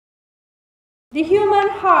The human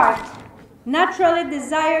heart naturally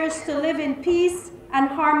desires to live in peace and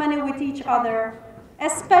harmony with each other,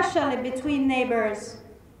 especially between neighbors.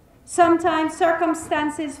 Sometimes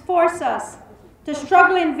circumstances force us to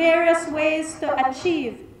struggle in various ways to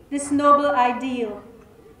achieve this noble ideal.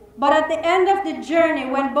 But at the end of the journey,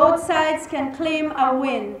 when both sides can claim a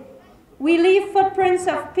win, we leave footprints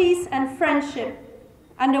of peace and friendship,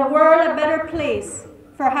 and the world a better place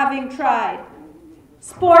for having tried.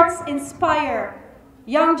 Sports inspire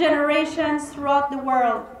young generations throughout the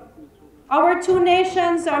world. Our two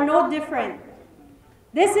nations are no different.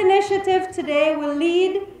 This initiative today will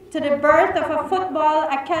lead to the birth of a football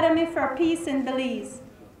academy for peace in Belize.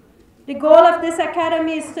 The goal of this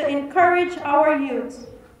academy is to encourage our youth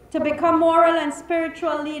to become moral and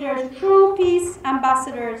spiritual leaders, true peace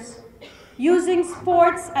ambassadors, using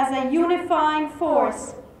sports as a unifying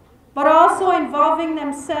force, but also involving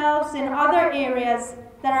themselves in other areas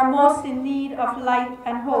that are most in need of light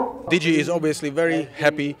and hope. DG is obviously very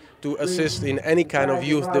happy to assist in any kind of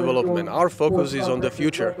youth development. Our focus is on the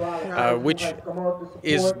future, which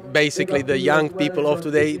is basically the young people of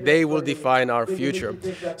today. They will define our future.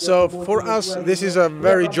 So for us, this is a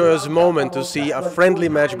very joyous moment to see a friendly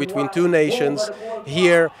match between two nations.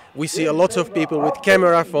 Here we see a lot of people with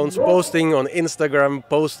camera phones posting on Instagram,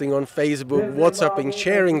 posting on Facebook, WhatsApping,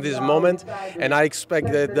 sharing this moment. And I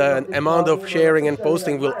expect that the amount of sharing and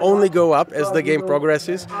posting will only go up as the game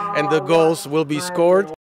progresses and the goals will be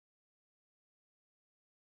scored.